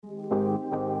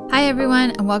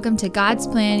everyone, and welcome to God's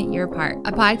Plan, Your Part,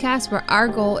 a podcast where our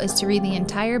goal is to read the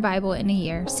entire Bible in a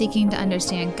year, seeking to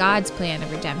understand God's plan of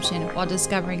redemption while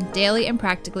discovering daily and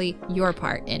practically your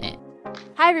part in it.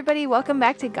 Hi everybody, welcome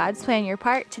back to God's Plan, Your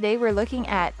Part. Today we're looking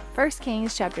at 1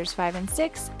 Kings chapters 5 and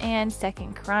 6 and 2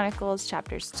 Chronicles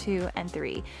chapters 2 and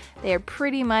 3. They are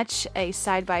pretty much a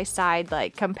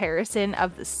side-by-side comparison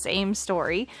of the same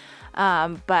story.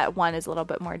 But one is a little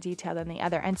bit more detailed than the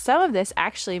other. And some of this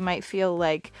actually might feel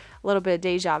like a little bit of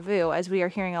deja vu, as we are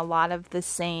hearing a lot of the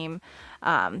same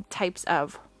types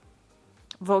of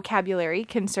vocabulary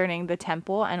concerning the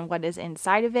temple and what is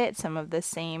inside of it. Some of the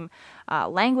same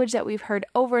language that we've heard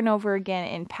over and over again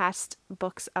in past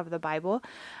books of the Bible.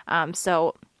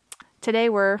 So today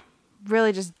we're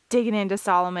really just digging into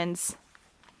Solomon's,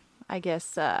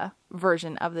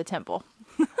 version of the temple.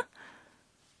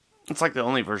 It's like the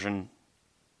only version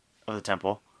of the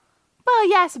temple. Well,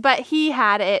 yes, but he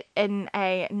had it in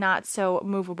a not so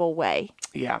movable way.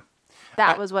 Yeah.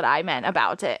 That was what I meant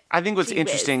about it. I think what's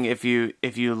interesting, if you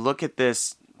look at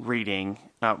this reading,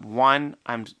 one,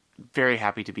 I'm very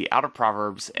happy to be out of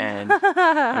Proverbs, and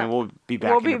we'll be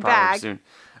back into Proverbs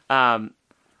soon.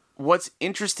 What's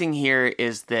interesting here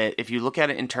is that if you look at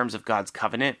it in terms of God's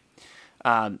covenant,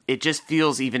 it just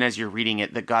feels, even as you're reading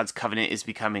it, that God's covenant is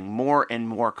becoming more and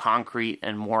more concrete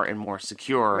and more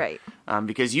secure. Right.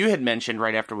 Because you had mentioned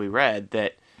right after we read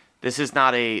that this is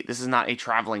not a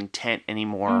traveling tent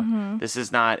anymore. Mm-hmm. This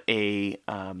is not a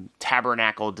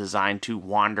tabernacle designed to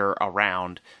wander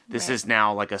around. This is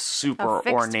now like a super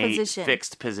ornate,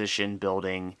 fixed position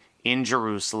building in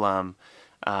Jerusalem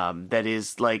that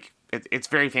is like, it's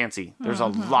very fancy. There's a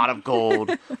lot of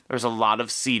gold. There's a lot of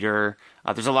cedar.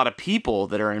 There's a lot of people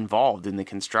that are involved in the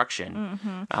construction.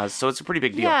 Mm-hmm. So it's a pretty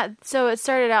big deal. Yeah, so it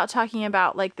started out talking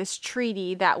about this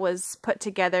treaty that was put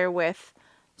together with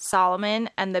Solomon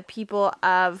and the people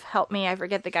of, help me, I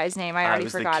forget the guy's name. I already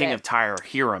forgot it. It was the king of Tyre,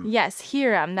 Hiram. Yes,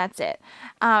 Hiram, that's it.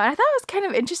 And I thought it was kind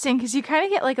of interesting because you kind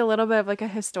of get a little bit of a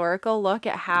historical look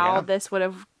at how this would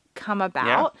have come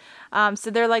about. Yeah.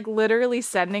 So they're literally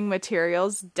sending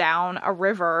materials down a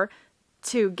river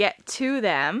to get to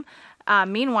them.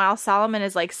 Meanwhile, Solomon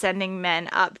is sending men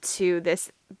up to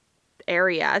this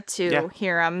area to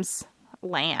Hiram's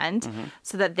land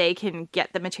so that they can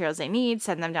get the materials they need,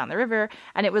 send them down the river.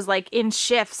 And it was in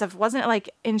shifts of, wasn't it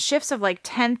in shifts of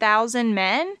 10,000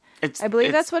 men? I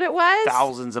believe that's what it was.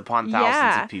 Thousands upon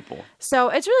thousands of people. So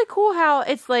it's really cool how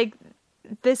it's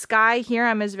this guy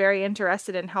Hiram is very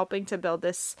interested in helping to build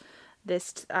this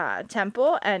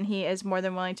temple, and he is more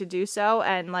than willing to do so.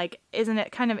 And isn't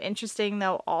it kind of interesting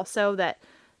though also that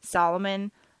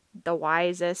Solomon, the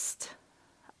wisest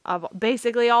of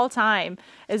basically all time,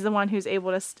 is the one who's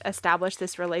able to establish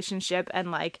this relationship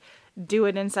and do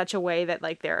it in such a way that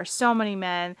there are so many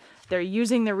men, they're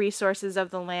using the resources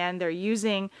of the land, they're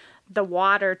using the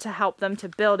water to help them to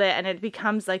build it, and it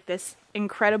becomes this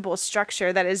incredible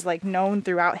structure that is known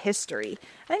throughout history.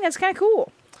 I think that's kind of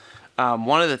cool.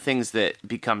 One of the things that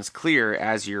becomes clear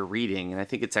as you're reading, and I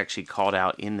think it's actually called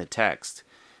out in the text,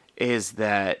 is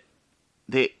that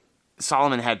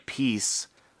Solomon had peace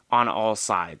on all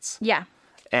sides. Yeah.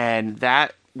 And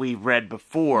that we read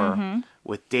before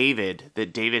with David,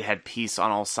 that David had peace on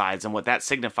all sides. And what that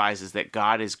signifies is that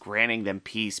God is granting them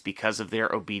peace because of their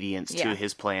obedience to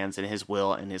his plans and his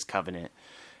will and his covenant.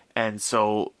 And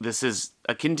so this is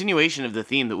a continuation of the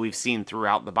theme that we've seen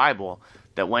throughout the Bible,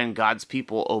 that when God's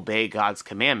people obey God's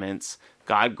commandments,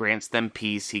 God grants them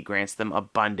peace, he grants them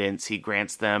abundance, he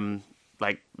grants them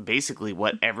basically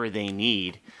whatever they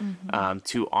need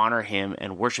to honor him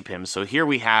and worship him. So here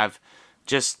we have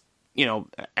just,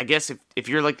 I guess if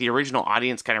you're the original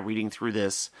audience kind of reading through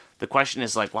this, the question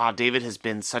is wow, David has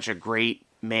been such a great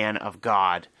man of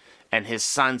God, and his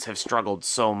sons have struggled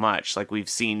so much. We've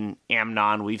seen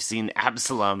Amnon, we've seen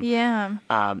Absalom. Yeah.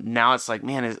 Now it's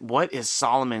man, what is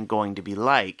Solomon going to be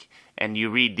like? And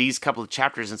you read these couple of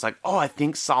chapters, and it's I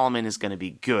think Solomon is going to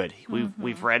be good.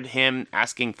 We've read him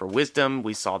asking for wisdom.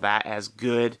 We saw that as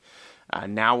good.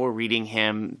 Now we're reading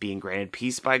him being granted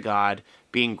peace by God,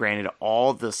 being granted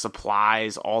all the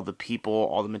supplies, all the people,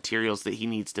 all the materials that he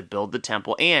needs to build the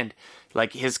temple. And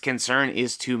his concern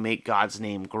is to make God's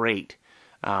name great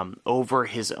over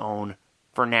his own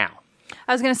for now.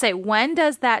 I was going to say, when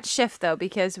does that shift though?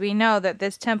 Because we know that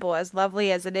this temple, as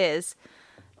lovely as it is,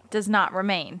 does not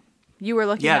remain. You were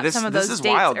looking at some of those dates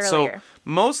wild. Earlier. So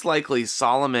most likely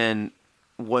Solomon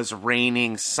was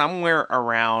reigning somewhere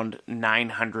around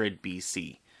 900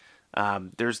 BC.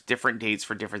 There's different dates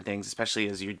for different things, especially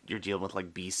as you're dealing with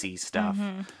BC stuff.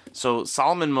 So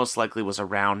Solomon most likely was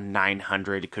around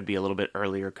 900. It could be a little bit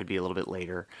earlier, it could be a little bit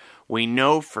later. We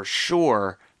know for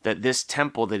sure that this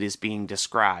temple that is being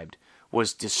described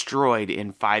was destroyed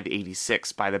in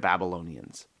 586 by the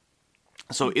Babylonians.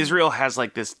 So Israel has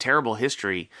like this terrible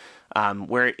history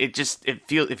where it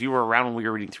feels, if you were around when we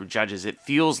were reading through Judges, it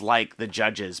feels like the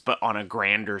Judges, but on a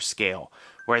grander scale,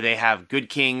 where they have good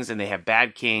kings and they have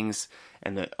bad kings,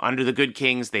 and under the good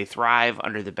kings they thrive,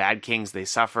 under the bad kings they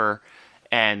suffer.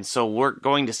 And so we're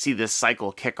going to see this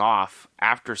cycle kick off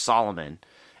after Solomon.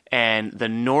 And the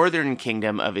northern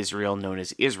kingdom of Israel, known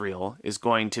as Israel, is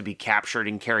going to be captured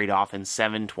and carried off in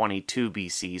 722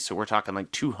 BC. So we're talking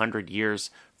like 200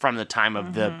 years from the time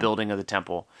of the building of the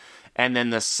temple. And then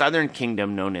the southern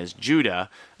kingdom, known as Judah,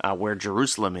 where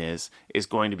Jerusalem is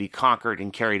going to be conquered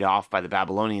and carried off by the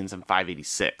Babylonians in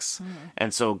 586.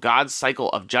 And so God's cycle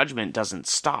of judgment doesn't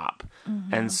stop.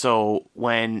 And so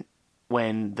when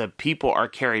the people are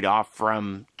carried off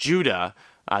from Judah,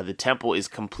 the temple is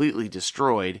completely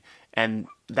destroyed, and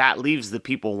that leaves the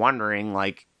people wondering,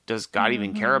 like, does God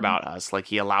even care about us? Like,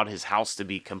 he allowed his house to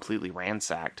be completely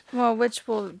ransacked. Well, which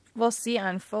we'll see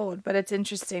unfold, but it's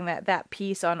interesting that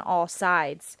peace on all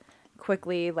sides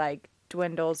quickly, like,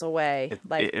 dwindles away.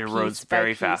 It erodes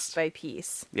very fast. By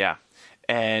piece. Yeah.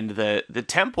 And the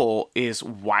temple is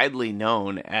widely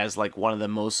known as, like, one of the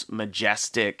most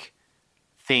majestic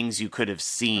things you could have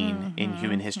seen in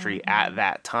human history at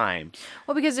that time.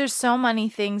 Well, because there's so many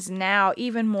things now,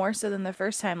 even more so than the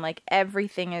first time, like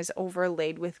everything is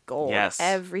overlaid with gold. Yes.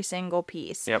 Every single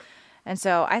piece. Yep. And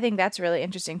so I think that's really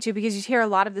interesting too, because you hear a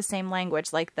lot of the same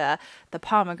language, like the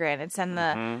pomegranates and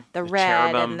the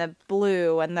red cherubim, and the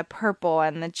blue and the purple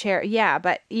and the cherry. Yeah,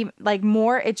 but even, like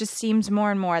more, it just seems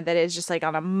more and more that it's just like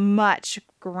on a much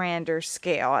grander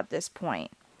scale at this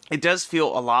point. It does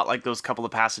feel a lot like those couple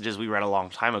of passages we read a long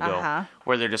time ago,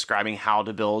 where they're describing how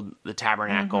to build the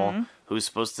tabernacle, who's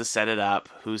supposed to set it up,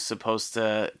 who's supposed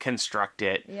to construct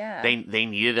it. Yeah. They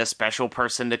needed a special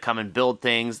person to come and build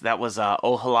things. That was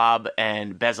Oholab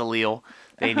and Bezaleel.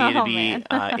 They needed to be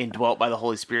indwelt by the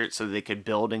Holy Spirit so that they could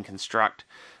build and construct.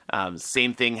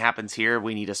 Same thing happens here.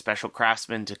 We need a special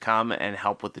craftsman to come and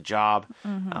help with the job.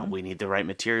 We need the right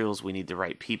materials. We need the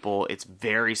right people. It's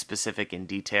very specific in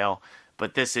detail.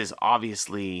 But this is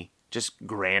obviously just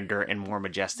grander and more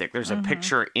majestic. There's a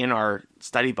picture in our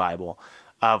study Bible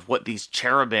of what these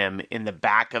cherubim in the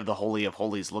back of the Holy of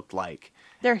Holies looked like.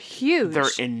 They're huge.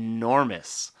 They're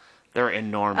enormous. They're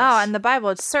enormous. Oh, and the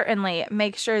Bible certainly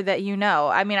makes sure that you know.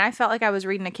 I mean, I felt like I was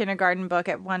reading a kindergarten book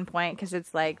at one point, because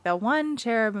it's like the one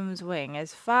cherubim's wing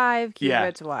is 5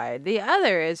 cubits wide. The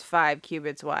other is 5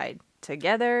 cubits wide.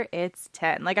 Together, it's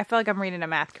 10. Like, I feel like I'm reading a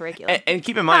math curriculum. And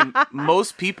keep in mind,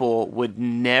 most people would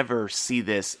never see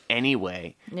this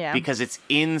anyway. Yeah. Because it's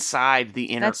inside the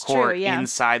inner court,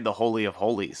 inside the Holy of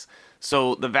Holies.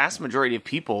 So the vast majority of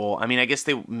people, I mean, I guess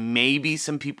maybe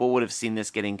some people would have seen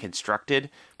this getting constructed,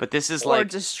 but this is like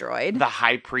destroyed. The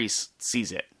high priest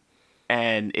sees it.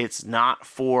 And it's not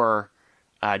for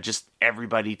just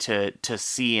everybody to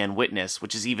see and witness,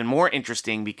 which is even more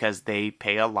interesting because they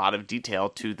pay a lot of detail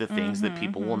to the things that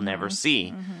people will never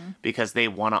see because they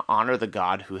want to honor the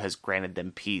God who has granted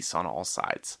them peace on all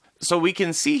sides. So we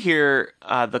can see here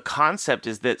the concept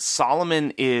is that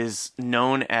Solomon is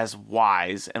known as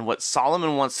wise, and what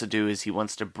Solomon wants to do is he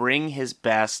wants to bring his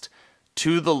best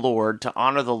to the Lord, to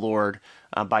honor the Lord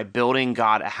by building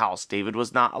God a house. David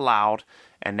was not allowed,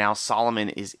 and now Solomon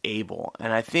is able.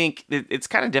 And I think it's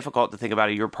kind of difficult to think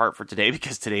about your part for today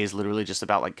because today is literally just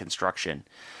about like construction.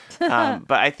 But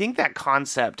I think that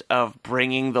concept of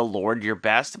bringing the Lord your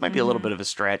best, it might be a little bit of a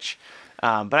stretch.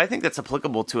 But I think that's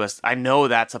applicable to us. I know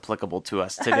that's applicable to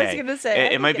us today. I was going to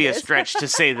say. It might be a stretch to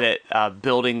say that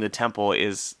building the temple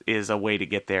is a way to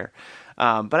get there.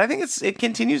 But I think it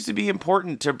continues to be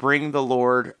important to bring the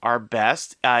Lord our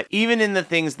best, even in the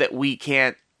things that we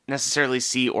can't necessarily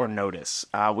see or notice.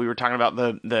 We were talking about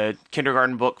the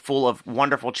kindergarten book full of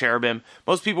wonderful cherubim.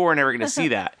 Most people were never going to see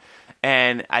that.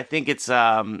 And I think it's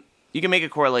you can make a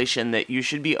correlation that you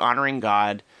should be honoring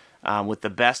God with the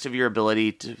best of your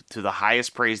ability to the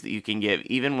highest praise that you can give,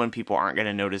 even when people aren't going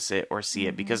to notice it or see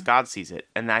it, because God sees it.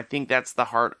 And I think that's the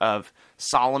heart of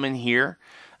Solomon here.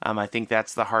 I think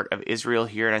that's the heart of Israel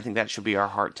here, and I think that should be our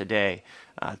heart today,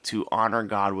 to honor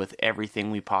God with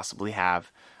everything we possibly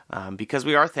have, because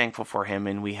we are thankful for him,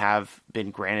 and we have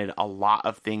been granted a lot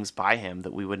of things by him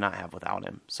that we would not have without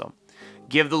him. So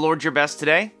give the Lord your best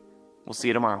today. We'll see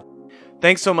you tomorrow.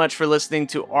 Thanks so much for listening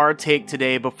to our take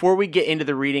today. Before we get into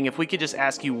the reading, if we could just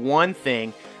ask you one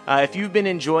thing. If you've been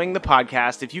enjoying the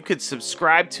podcast, if you could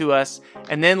subscribe to us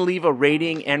and then leave a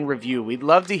rating and review. We'd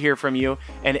love to hear from you,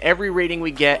 and every rating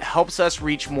we get helps us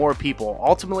reach more people.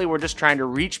 Ultimately, we're just trying to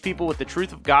reach people with the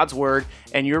truth of God's word,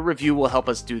 and your review will help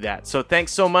us do that. So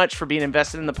thanks so much for being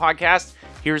invested in the podcast.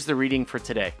 Here's the reading for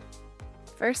today.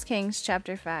 1 Kings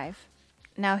chapter 5.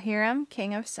 Now Hiram,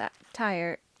 king of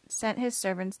Tyre, sent his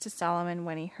servants to Solomon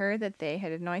when he heard that they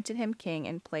had anointed him king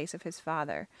in place of his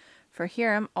father. For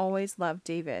Hiram always loved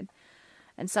David.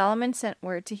 And Solomon sent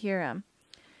word to Hiram,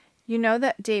 You know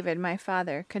that David, my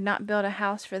father, could not build a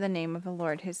house for the name of the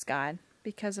Lord his God,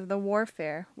 because of the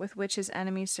warfare with which his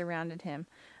enemies surrounded him,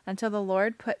 until the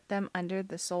Lord put them under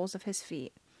the soles of his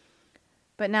feet.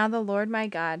 But now the Lord my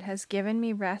God has given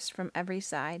me rest from every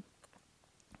side.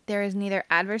 There is neither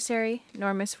adversary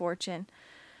nor misfortune,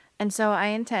 and so I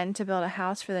intend to build a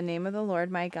house for the name of the Lord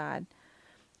my God,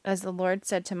 as the Lord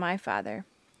said to my father,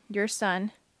 Your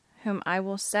son, whom I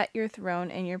will set your throne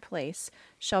in your place,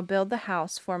 shall build the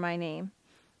house for my name.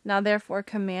 Now therefore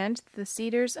command the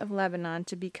cedars of Lebanon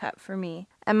to be cut for me,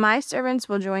 and my servants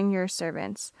will join your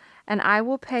servants, and I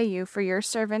will pay you for your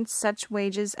servants such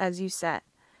wages as you set.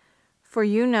 For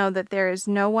you know that there is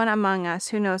no one among us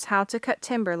who knows how to cut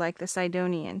timber like the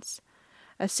Sidonians.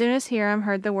 As soon as Hiram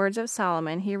heard the words of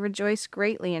Solomon, he rejoiced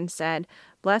greatly and said,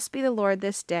 Blessed be the Lord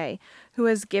this day, who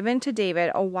has given to David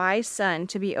a wise son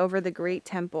to be over the great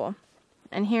temple.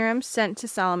 And Hiram sent to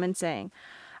Solomon, saying,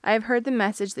 I have heard the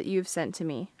message that you have sent to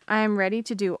me. I am ready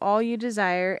to do all you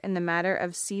desire in the matter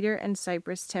of cedar and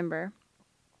cypress timber.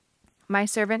 My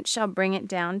servant shall bring it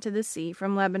down to the sea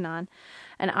from Lebanon,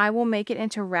 and I will make it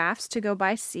into rafts to go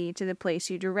by sea to the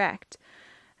place you direct.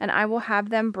 And I will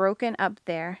have them broken up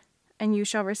there, and you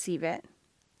shall receive it.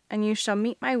 And you shall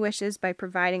meet my wishes by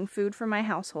providing food for my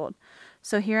household.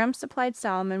 So Hiram supplied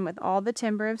Solomon with all the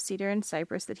timber of cedar and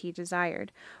cypress that he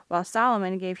desired, while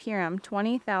Solomon gave Hiram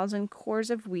 20,000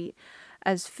 cores of wheat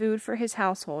as food for his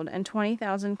household, and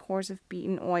 20,000 cores of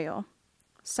beaten oil.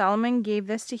 Solomon gave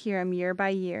this to Hiram year by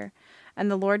year,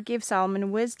 and the Lord gave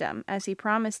Solomon wisdom, as he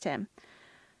promised him.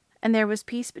 And there was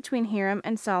peace between Hiram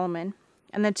and Solomon,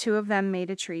 and the two of them made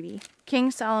a treaty.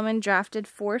 King Solomon drafted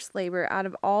forced labor out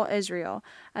of all Israel,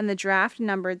 and the draft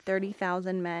numbered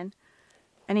 30,000 men.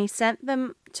 And he sent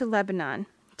them to Lebanon,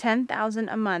 10,000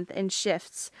 a month in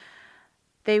shifts.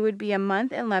 They would be a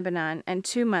month in Lebanon and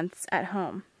 2 months at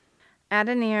home.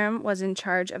 Adoniram was in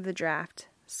charge of the draft.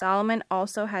 Solomon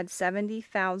also had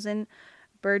 70,000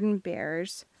 burden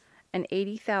bearers and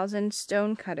 80,000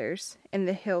 stone cutters in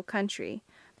the hill country,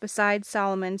 besides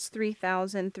Solomon's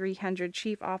 3,300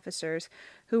 chief officers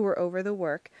who were over the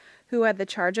work, who had the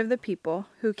charge of the people,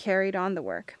 who carried on the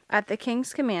work. At the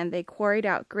king's command they quarried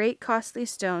out great costly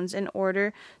stones in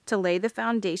order to lay the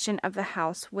foundation of the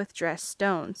house with dressed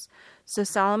stones. So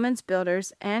Solomon's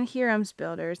builders and Hiram's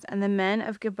builders and the men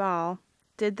of Gebal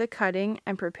did the cutting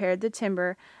and prepared the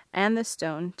timber and the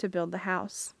stone to build the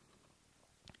house.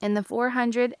 In the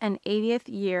 480th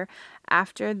year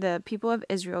after the people of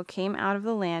Israel came out of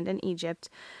the land in Egypt,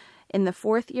 in the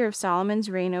 4th year of Solomon's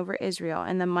reign over Israel,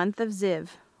 in the month of Ziv,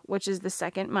 which is the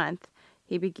 2nd month,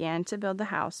 he began to build the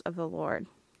house of the Lord.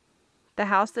 The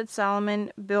house that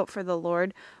Solomon built for the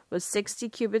Lord was 60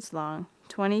 cubits long,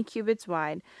 20 cubits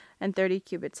wide, and 30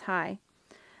 cubits high.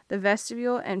 The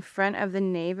vestibule in front of the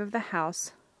nave of the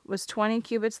house was 20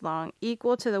 cubits long,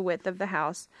 equal to the width of the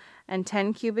house, and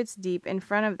 10 cubits deep in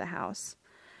front of the house.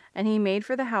 And he made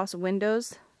for the house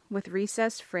windows with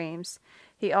recessed frames.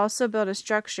 He also built a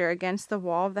structure against the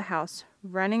wall of the house,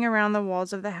 running around the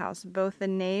walls of the house, both the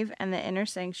nave and the inner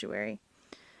sanctuary.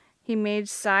 He made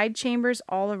side chambers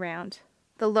all around.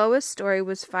 The lowest story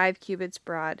was 5 cubits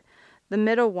broad. The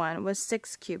middle one was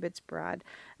 6 cubits broad,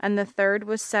 and the third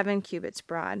was 7 cubits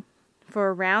broad.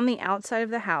 For around the outside of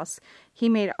the house he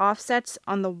made offsets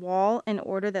on the wall in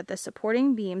order that the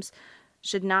supporting beams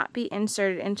should not be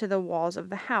inserted into the walls of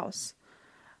the house.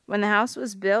 When the house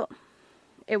was built,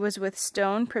 it was with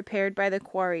stone prepared by the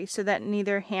quarry, so that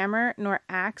neither hammer nor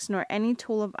axe nor any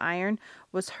tool of iron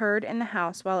was heard in the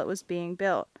house while it was being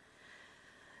built.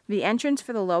 The entrance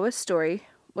for the lowest story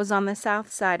was on the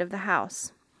south side of the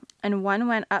house, and one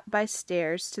went up by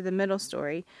stairs to the middle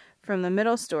story, from the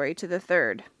middle story to the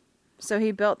third. So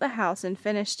he built the house and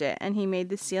finished it, and he made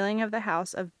the ceiling of the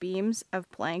house of beams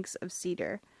of planks of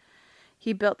cedar.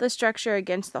 He built the structure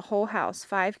against the whole house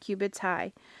 5 cubits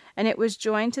high, and it was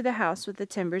joined to the house with the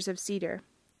timbers of cedar.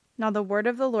 Now the word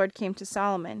of the Lord came to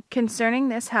Solomon, concerning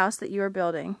this house that you are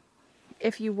building.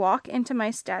 If you walk into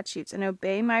my statutes and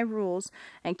obey my rules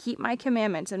and keep my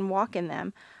commandments and walk in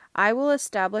them, I will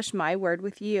establish my word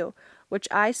with you, which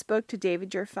I spoke to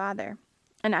David your father.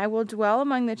 And I will dwell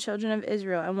among the children of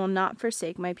Israel, and will not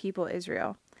forsake my people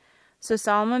Israel. So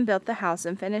Solomon built the house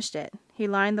and finished it. He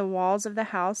lined the walls of the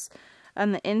house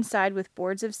on the inside with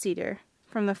boards of cedar.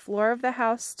 From the floor of the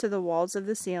house to the walls of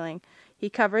the ceiling, he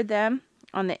covered them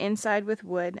on the inside with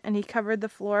wood, and he covered the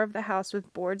floor of the house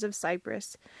with boards of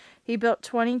cypress. He built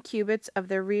 20 cubits of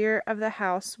the rear of the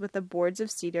house with the boards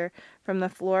of cedar from the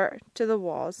floor to the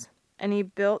walls, and he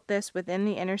built this within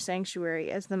the inner sanctuary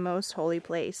as the most holy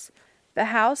place. The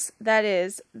house, that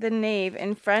is, the nave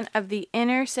in front of the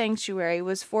inner sanctuary,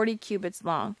 was 40 cubits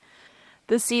long.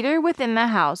 The cedar within the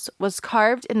house was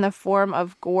carved in the form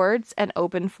of gourds and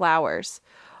open flowers.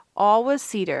 All was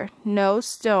cedar, no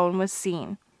stone was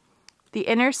seen. The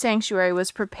inner sanctuary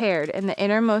was prepared in the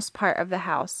innermost part of the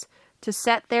house, to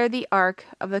set there the ark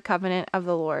of the covenant of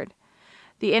the Lord.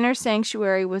 The inner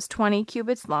sanctuary was 20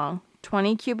 cubits long,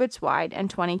 20 cubits wide, and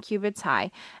 20 cubits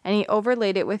high, and he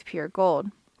overlaid it with pure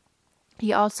gold.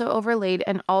 He also overlaid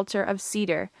an altar of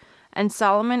cedar, and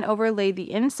Solomon overlaid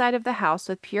the inside of the house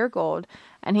with pure gold,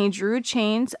 and he drew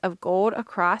chains of gold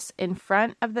across in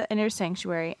front of the inner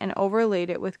sanctuary, and overlaid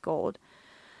it with gold.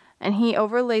 And he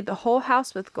overlaid the whole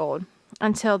house with gold,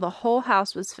 until the whole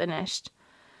house was finished.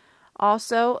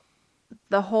 Also,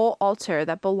 the whole altar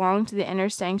that belonged to the inner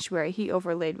sanctuary he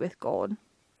overlaid with gold.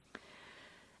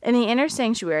 In the inner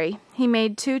sanctuary he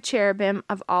made 2 cherubim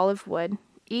of olive wood,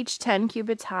 each 10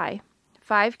 cubits high.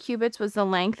 5 cubits was the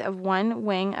length of one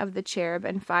wing of the cherub,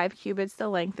 and 5 cubits the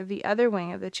length of the other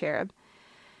wing of the cherub.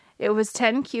 It was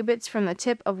 10 cubits from the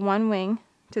tip of one wing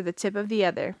to the tip of the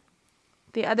other.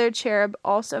 The other cherub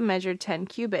also measured 10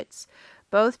 cubits.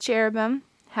 Both cherubim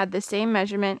had the same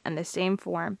measurement and the same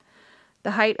form.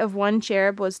 The height of one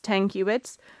cherub was 10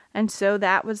 cubits, and so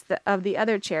that was of the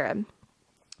other cherub.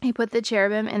 He put the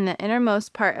cherubim in the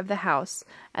innermost part of the house,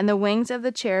 and the wings of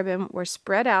the cherubim were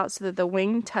spread out so that the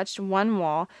wing touched one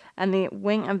wall, and the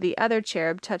wing of the other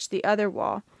cherub touched the other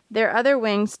wall. Their other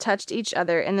wings touched each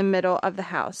other in the middle of the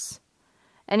house.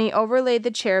 And he overlaid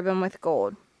the cherubim with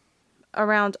gold.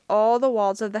 Around all the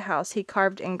walls of the house he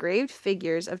carved engraved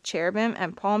figures of cherubim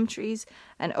and palm trees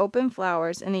and open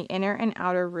flowers in the inner and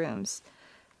outer rooms.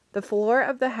 The floor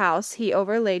of the house he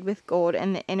overlaid with gold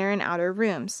in the inner and outer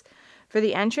rooms. For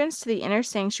the entrance to the inner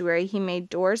sanctuary he made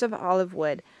doors of olive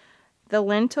wood. The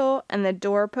lintel and the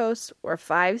doorposts were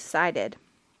 5-sided.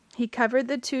 He covered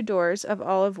the 2 doors of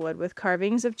olive wood with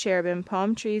carvings of cherubim,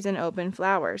 palm trees, and open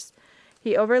flowers.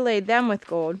 He overlaid them with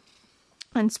gold,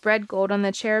 and spread gold on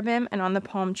the cherubim and on the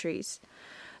palm trees.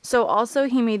 So also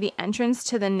he made the entrance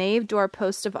to the nave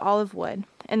doorpost of olive wood,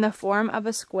 in the form of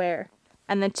a square,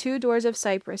 and the 2 doors of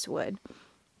cypress wood.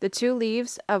 The 2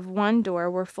 leaves of one door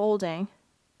were folding,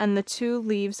 and the 2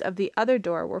 leaves of the other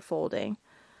door were folding.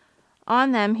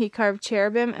 On them he carved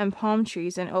cherubim and palm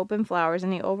trees and open flowers,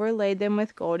 and he overlaid them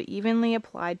with gold evenly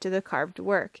applied to the carved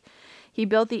work. He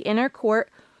built the inner court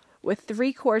with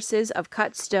 3 courses of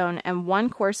cut stone and 1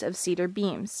 course of cedar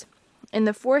beams. In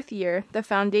the 4th year, the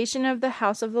foundation of the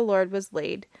house of the Lord was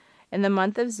laid, in the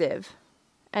month of Ziv.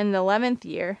 And in the 11th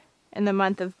year, in the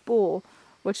month of Bul,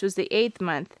 which was the 8th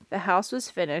month, the house was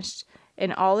finished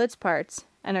in all its parts,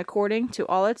 and according to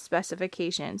all its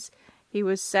specifications. He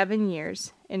was 7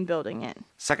 years in building it.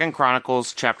 2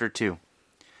 Chronicles chapter 2.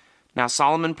 Now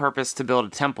Solomon purposed to build a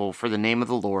temple for the name of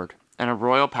the Lord, and a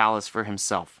royal palace for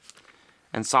himself.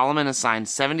 And Solomon assigned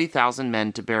 70,000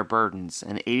 men to bear burdens,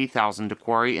 and 80,000 to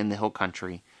quarry in the hill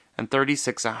country, and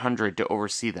 3,600 to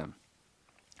oversee them.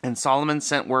 And Solomon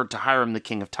sent word to Hiram the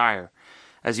king of Tyre,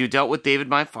 As you dealt with David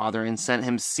my father, and sent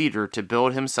him cedar to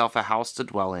build himself a house to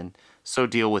dwell in, so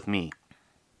deal with me.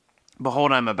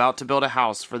 Behold, I am about to build a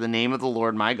house for the name of the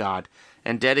Lord my God,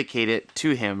 and dedicate it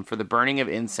to him for the burning of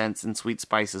incense and sweet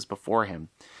spices before him,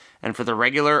 and for the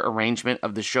regular arrangement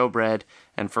of the showbread,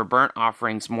 and for burnt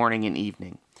offerings morning and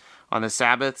evening, on the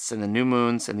Sabbaths and the new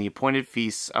moons and the appointed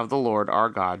feasts of the Lord our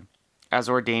God, as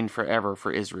ordained forever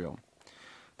for Israel.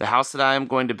 The house that I am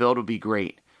going to build will be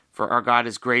great, for our God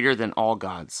is greater than all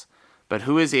gods. But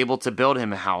who is able to build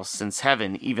him a house, since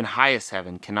heaven, even highest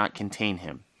heaven, cannot contain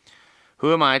him?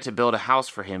 Who am I to build a house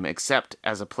for him, except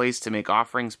as a place to make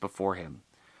offerings before him?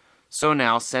 So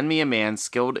now send me a man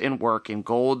skilled in work in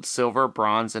gold, silver,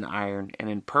 bronze, and iron, and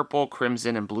in purple,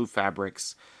 crimson, and blue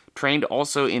fabrics, trained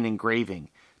also in engraving,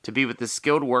 to be with the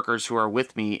skilled workers who are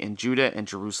with me in Judah and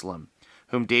Jerusalem,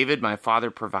 whom David my father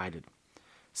provided.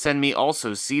 Send me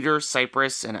also cedar,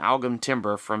 cypress, and algum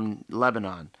timber from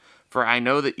Lebanon, for I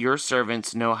know that your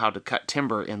servants know how to cut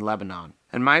timber in Lebanon.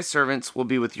 And my servants will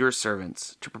be with your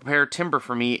servants, to prepare timber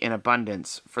for me in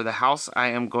abundance, for the house I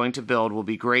am going to build will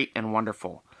be great and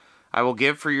wonderful. I will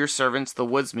give for your servants the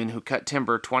woodsmen who cut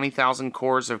timber 20,000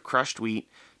 cores of crushed wheat,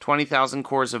 20,000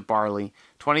 cores of barley,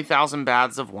 20,000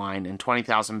 baths of wine, and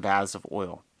 20,000 baths of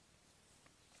oil."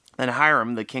 Then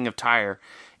Hiram, the king of Tyre,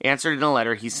 answered in a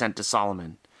letter he sent to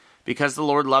Solomon, "Because the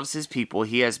Lord loves his people,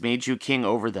 he has made you king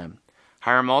over them."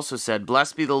 Hiram also said,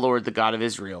 "Blessed be the Lord, the God of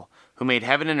Israel, who made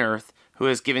heaven and earth, who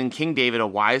has given King David a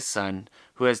wise son,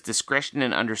 who has discretion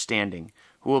and understanding,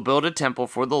 who will build a temple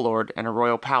for the Lord and a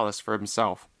royal palace for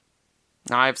himself.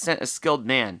 Now I have sent a skilled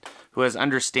man who has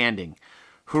understanding,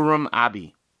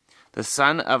 Huram-Abi, the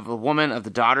son of a woman of the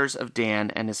daughters of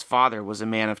Dan, and his father was a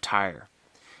man of Tyre.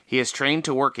 He is trained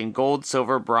to work in gold,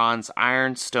 silver, bronze,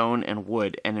 iron, stone, and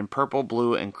wood, and in purple,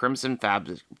 blue, and crimson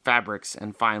fabrics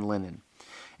and fine linen,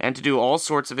 and to do all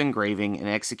sorts of engraving and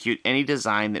execute any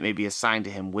design that may be assigned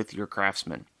to him with your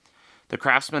craftsmen, the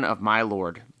craftsmen of my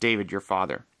lord, David your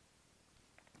father.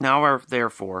 Now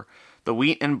therefore, the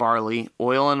wheat and barley,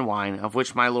 oil and wine, of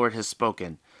which my lord has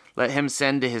spoken, let him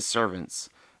send to his servants,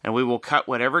 and we will cut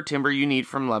whatever timber you need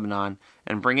from Lebanon,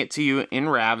 and bring it to you in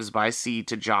rafts by sea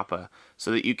to Joppa, so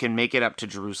that you can make it up to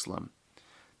Jerusalem."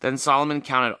 Then Solomon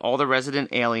counted all the resident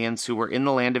aliens who were in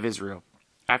the land of Israel,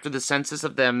 after the census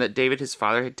of them that David his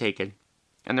father had taken,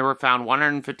 and there were found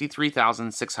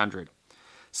 153,600.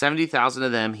 70,000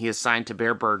 of them he assigned to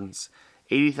bear burdens,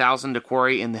 80,000 to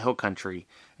quarry in the hill country,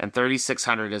 and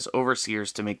 3,600 as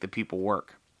overseers to make the people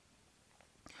work.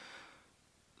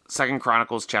 2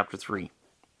 Chronicles chapter 3.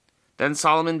 Then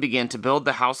Solomon began to build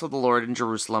the house of the Lord in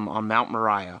Jerusalem on Mount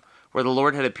Moriah, where the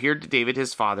Lord had appeared to David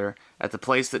his father, at the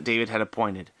place that David had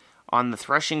appointed, on the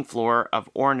threshing floor of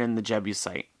Ornan the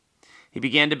Jebusite. He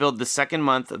began to build the 2nd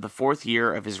month of the 4th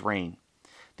year of his reign.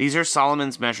 These are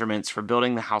Solomon's measurements for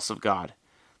building the house of God.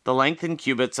 The length in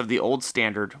cubits of the old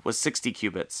standard was 60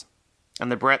 cubits,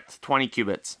 and the breadth 20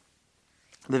 cubits.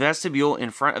 The vestibule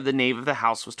in front of the nave of the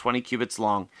house was 20 cubits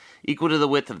long, equal to the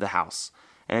width of the house,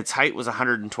 and its height was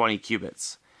 120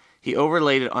 cubits. He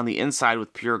overlaid it on the inside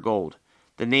with pure gold.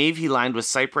 The nave he lined with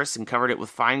cypress and covered it with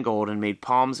fine gold and made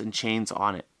palms and chains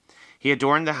on it. He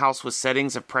adorned the house with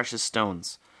settings of precious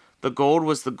stones. The gold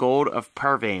was the gold of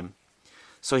Parvaim.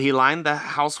 So he lined the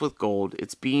house with gold,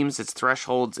 its beams, its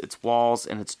thresholds, its walls,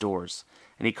 and its doors.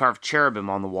 And he carved cherubim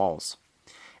on the walls.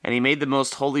 And he made the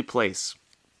most holy place.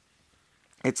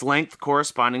 Its length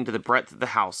corresponding to the breadth of the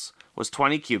house was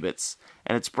 20 cubits,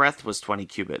 and its breadth was 20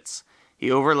 cubits.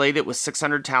 He overlaid it with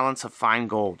 600 talents of fine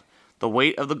gold. The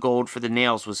weight of the gold for the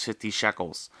nails was 50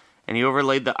 shekels, and he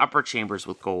overlaid the upper chambers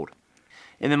with gold.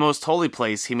 In the most holy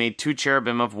place he made 2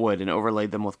 cherubim of wood and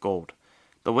overlaid them with gold.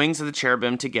 The wings of the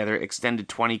cherubim together extended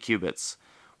 20 cubits.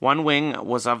 One wing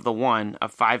was of the one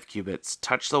of 5 cubits,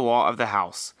 touched the wall of the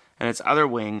house, and its other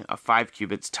wing of 5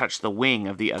 cubits touched the wing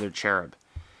of the other cherub.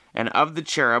 And of the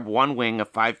cherub, one wing of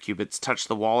 5 cubits touched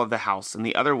the wall of the house, and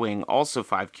the other wing, also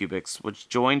 5 cubits, which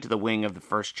joined to the wing of the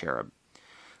first cherub.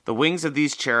 The wings of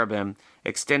these cherubim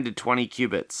extended 20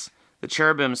 cubits. The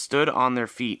cherubim stood on their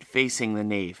feet, facing the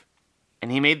nave.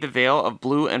 And he made the veil of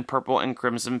blue and purple and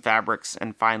crimson fabrics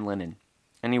and fine linen.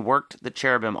 And he worked the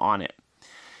cherubim on it.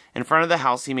 In front of the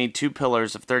house he made 2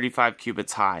 pillars of 35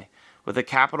 cubits high, with a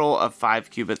capital of 5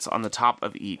 cubits on the top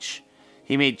of each.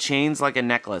 He made chains like a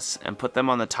necklace, and put them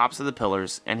on the tops of the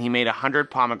pillars, and he made 100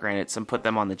 pomegranates, and put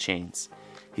them on the chains.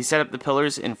 He set up the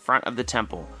pillars in front of the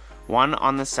temple, one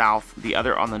on the south, the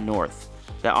other on the north.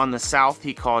 That on the south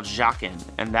he called Jachin,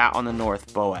 and that on the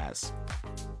north Boaz.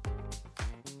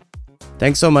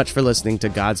 Thanks so much for listening to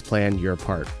God's Plan, Your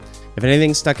Part. If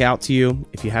anything stuck out to you,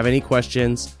 if you have any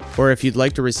questions, or if you'd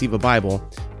like to receive a Bible,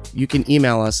 you can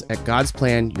email us at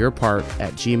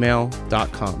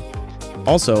godsplanyourpart@gmail.com.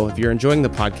 Also, if you're enjoying the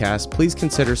podcast, please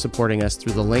consider supporting us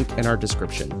through the link in our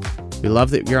description. We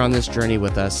love that you're on this journey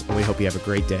with us, and we hope you have a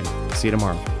great day. See you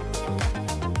tomorrow.